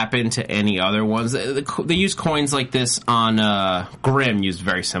to tap into any other ones. They use coins like this on Grimm used a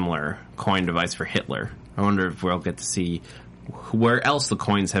very similar coin device for Hitler. I wonder if we'll get to see where else the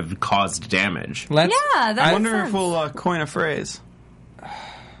coins have caused damage. Let's, Yeah, that I makes wonder if sense. we'll coin a phrase.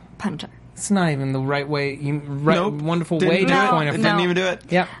 Punch her. It's not even the right way. Nope. Wonderful Didn't way do to it. coin a It phrase. didn't No. even do it.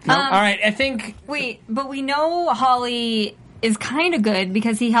 Yep. All right. I think Wait, but we know Holly is kind of good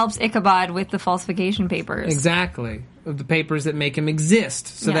because he helps Ichabod with the falsification papers. exactly of the papers that make him exist,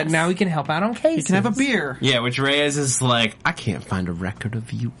 so that Yes. now he can help out on cases. You can have a beer. Yeah, which Reyes is like, I can't find a record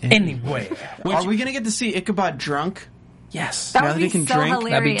of you anyway. Are we going to get to see Ichabod drunk? Yes. That Now would that be he can so drink?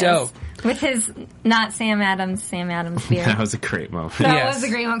 hilarious. That'd be dope. With his not Sam Adams beer. That was a great moment. That Yes. was a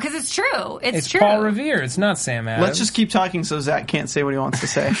great one because it's true. It's true. Paul Revere. It's not Sam Adams. Let's just keep talking so Zach can't say what he wants to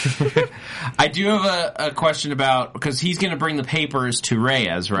say. I do have a question about, because he's going to bring the papers to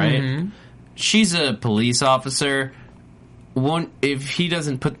Reyes, right? Mm-hmm. She's a police officer. If he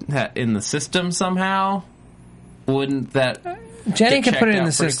doesn't put that in the system somehow, wouldn't that... Jenny get can put it checked in the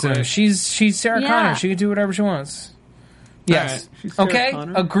out pretty system. quick? She's Sarah Yeah. Connor. She can do whatever she wants. Yes. right. She's Sarah Okay.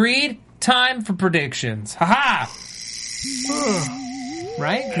 Connor. Agreed. Time for predictions. Ha ha.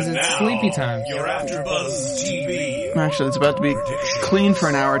 Right? Because it's sleepy time. Your AfterBuzz TV. Actually, it's about to be clean for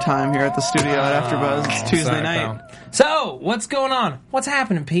an hour time here at the studio at AfterBuzz. It's Tuesday Sorry, night. pal. So, what's going on? What's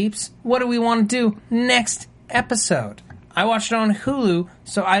happening, peeps? What do we want to do next episode? I watched it on Hulu,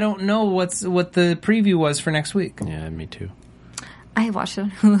 so I don't know what the preview was for next week. Yeah, me too. I watched it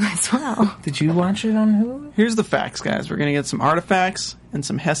on Hulu as well. Did you watch it on Hulu? Here's the facts, guys. We're going to get some artifacts and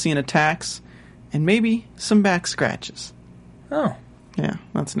some Hessian attacks and maybe some back scratches. Oh, Yeah,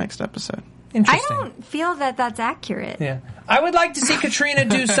 that's next episode. I interesting. don't feel that that's accurate. Yeah. I would like to see Katrina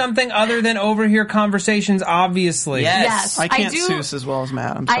do something other than overhear conversations, obviously. Yes. I can't do- Seuss as well as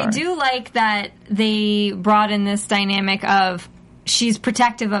Matt. I'm sorry. I do like that they brought in this dynamic of she's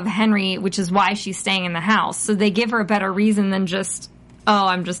protective of Henry, which is why she's staying in the house. So they give her a better reason than just, oh,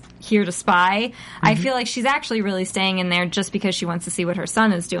 I'm just here to spy. I feel like she's actually really staying in there just because she wants to see what her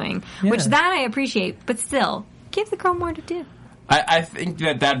son is doing, which that I appreciate. But still, give the girl more to do. I think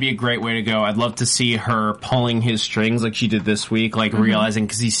that'd be a great way to go. I'd love to see her pulling his strings like she did this week, like realizing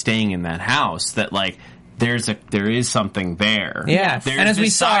because he's staying in that house that like there is something there. Yeah. There's And as this we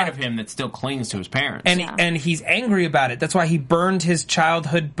saw- side of him that still clings to his parents. And he's angry about it. That's why he burned his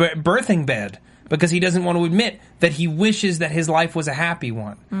childhood birthing bed, because he doesn't want to admit that he wishes that his life was a happy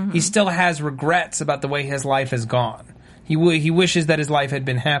one. He still has regrets about the way his life has gone. He wishes that his life had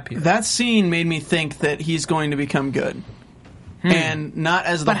been happier. That scene made me think that he's going to become good. And not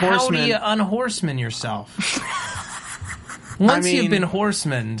as the But horseman. how do you unhorseman yourself? Once you've been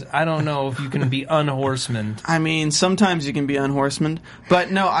horsemaned, I don't know if you can be unhorsemaned. I mean, sometimes you can be unhorsemaned. But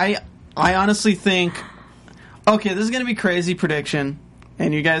no, I honestly think... Okay, this is going to be crazy prediction.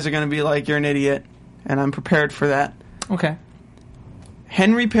 And you guys are going to be like, you're an idiot. And I'm prepared for that. Okay.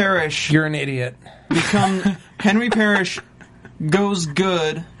 Henry Parrish... You're an idiot. Henry Parrish goes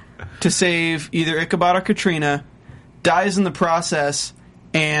good to save either Ichabod or Katrina, dies in the process,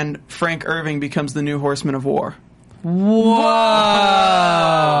 and Frank Irving becomes the new Horseman of War.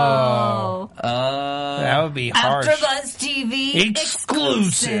 Whoa! Oh. That would be harsh. AfterBuzz TV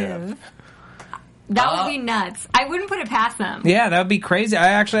Exclusive. That would be nuts. I wouldn't put it past them. Yeah, that would be crazy.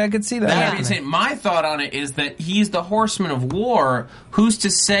 I could see that. That'd be happening. insane. My thought on it is that he's the horseman of war. Who's to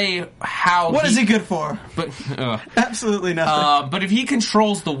say how? What is he good for? But Absolutely nothing. but if he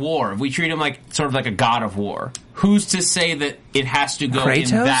controls the war, if we treat him like sort of like a god of war, who's to say that it has to go in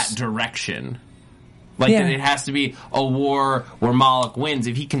Kratos? that direction? Like Yeah. that it has to be a war where Moloch wins.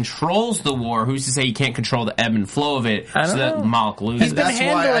 If he controls the war, who's to say he can't control the ebb and flow of it I so don't that know. Moloch loses? He's been That's why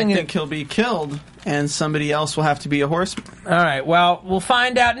I handling think it. he'll be killed, and somebody else will have to be a horseman. All right. Well, we'll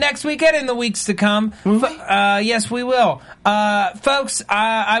find out next week and in the weeks to come. Yes, we will. Folks,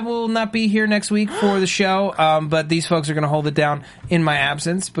 I will not be here next week for the show, but these folks are going to hold it down in my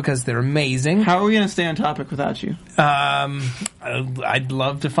absence because they're amazing. How are we going to stay on topic without you? I'd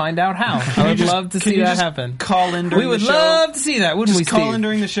love to find out how. I would love to Can see you that just happen. call in during We would the show? love to see that, wouldn't we, Just call Steve? in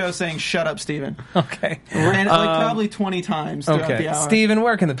during the show saying, "Shut up, Steven." Okay. And probably 20 times throughout Okay. the hour. Steven,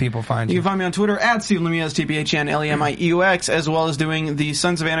 where can the people find You you? can find me on Twitter at Steve Lemieux, TPHNLEMIEUX, as well as doing the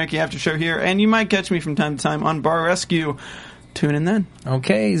Sons of Anarchy after show here. And you might catch me from time to time on Bar Rescue. Tune in then.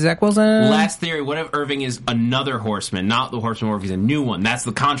 Okay, Zach Wilson. Last theory, what if Irving is another horseman, not the horseman, or if he's a new one? That's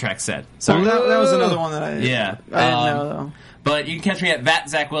the contract said. So that was another one that I Yeah. I didn't know, though. But you can catch me at that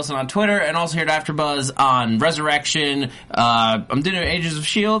Zach Wilson on Twitter, and also here at AfterBuzz on Resurrection. I'm doing Ages of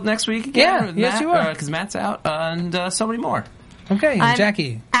S.H.I.E.L.D. next week again. Yeah, with yes, Matt, you are. Because Matt's out, and so many more. Okay, I'm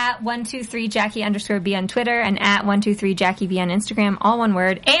Jackie. At 123Jackie_B on Twitter and at 123JackieB on Instagram, all one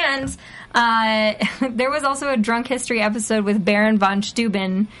word. And there was also a Drunk History episode with Baron von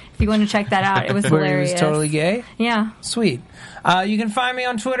Steuben. If you want to check that out, it was Where he hilarious. was totally gay? Yeah. Sweet. You can find me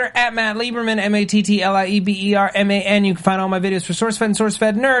on Twitter at Matt Lieberman, MattLieberman. You can find all my videos for SourceFed and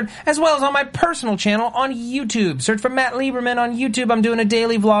SourceFed Nerd, as well as on my personal channel on YouTube. Search for Matt Lieberman on YouTube. I'm doing a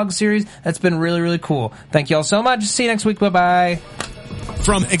daily vlog series that's been really, really cool. Thank you all so much. See you next week. Bye-bye.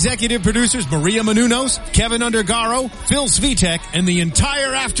 From executive producers Maria Menounos, Kevin Undergaro, Phil Svitek, and the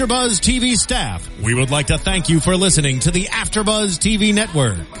entire AfterBuzz TV staff, we would like to thank you for listening to the AfterBuzz TV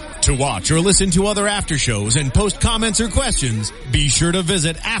network. To watch or listen to other after shows and post comments or questions, be sure to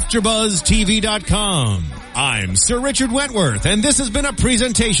visit AfterBuzzTV.com. I'm Sir Richard Wentworth, and this has been a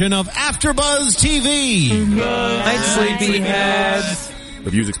presentation of AfterBuzz TV. Night, sleepyheads. The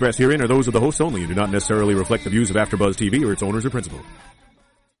views expressed herein are those of the hosts only and do not necessarily reflect the views of AfterBuzz TV or its owners or principals.